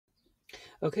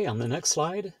Okay, on the next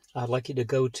slide, I'd like you to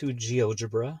go to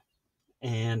GeoGebra,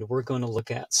 and we're going to look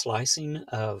at slicing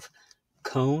of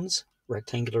cones,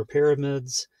 rectangular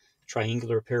pyramids,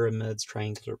 triangular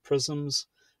prisms,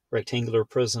 rectangular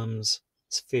prisms,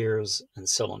 spheres, and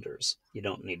cylinders. You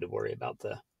don't need to worry about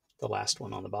the last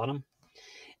one on the bottom.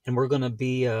 And we're going to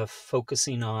be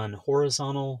focusing on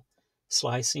horizontal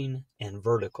slicing and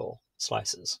vertical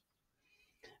slices.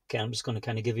 Okay, I'm just going to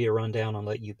kind of give you a rundown and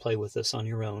let you play with this on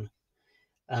your own.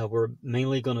 We're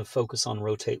mainly going to focus on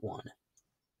rotate 1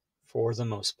 for the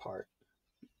most part.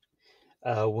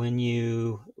 When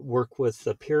you work with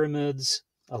the pyramids,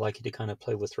 I like you to kind of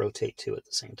play with rotate 2 at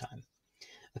the same time.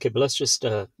 Okay, but let's just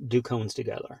do cones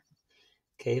together.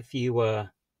 Okay, if you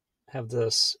have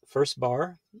this first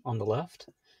bar on the left,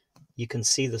 you can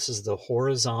see this is the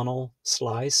horizontal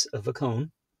slice of a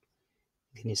cone.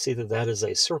 Can you see that that is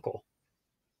a circle?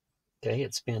 Okay,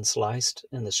 it's been sliced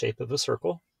in the shape of a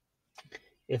circle.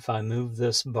 If I move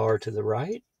this bar to the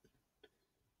right,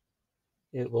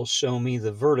 it will show me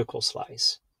the vertical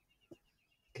slice,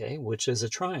 okay, which is a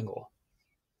triangle.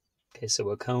 Okay, so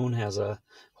a cone has a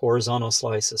horizontal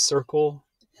slice, a circle,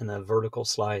 and a vertical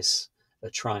slice, a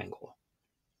triangle.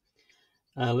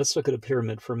 Let's look at a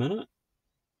pyramid for a minute.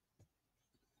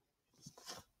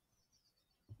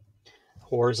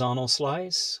 Horizontal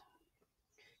slice.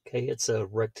 Okay, it's a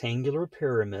rectangular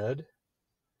pyramid,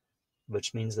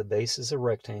 which means the base is a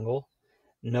rectangle.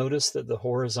 Notice that the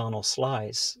horizontal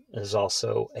slice is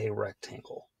also a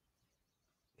rectangle.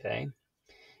 Okay,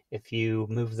 if you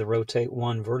move the rotate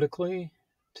 1 vertically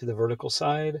to the vertical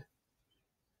side,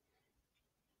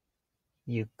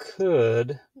 you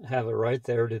could have it right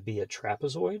there to be a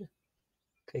trapezoid.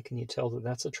 Okay, can you tell that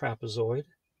that's a trapezoid?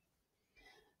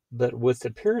 But with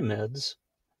the pyramids,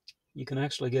 you can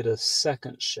actually get a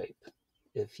second shape.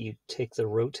 If you take the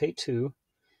rotate 2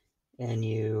 and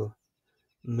you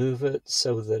move it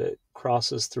so that it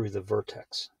crosses through the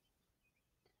vertex.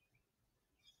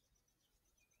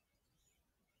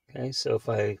 Okay, so if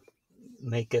I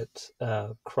make it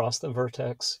cross the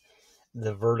vertex,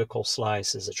 the vertical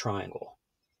slice is a triangle.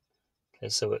 Okay,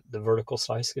 so the vertical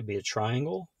slice could be a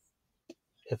triangle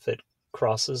if it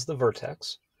crosses the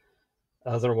vertex.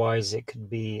 Otherwise, it could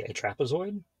be a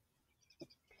trapezoid.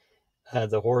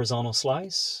 The horizontal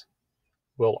slice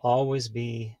will always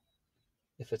be,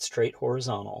 if it's straight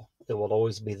horizontal, it will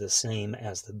always be the same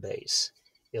as the base.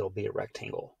 It'll be a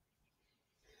rectangle.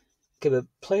 Okay, but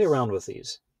play around with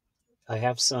these. I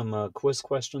have some quiz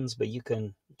questions, but you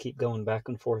can keep going back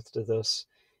and forth to this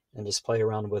and just play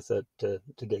around with it to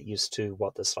get used to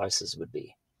what the slices would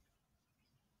be.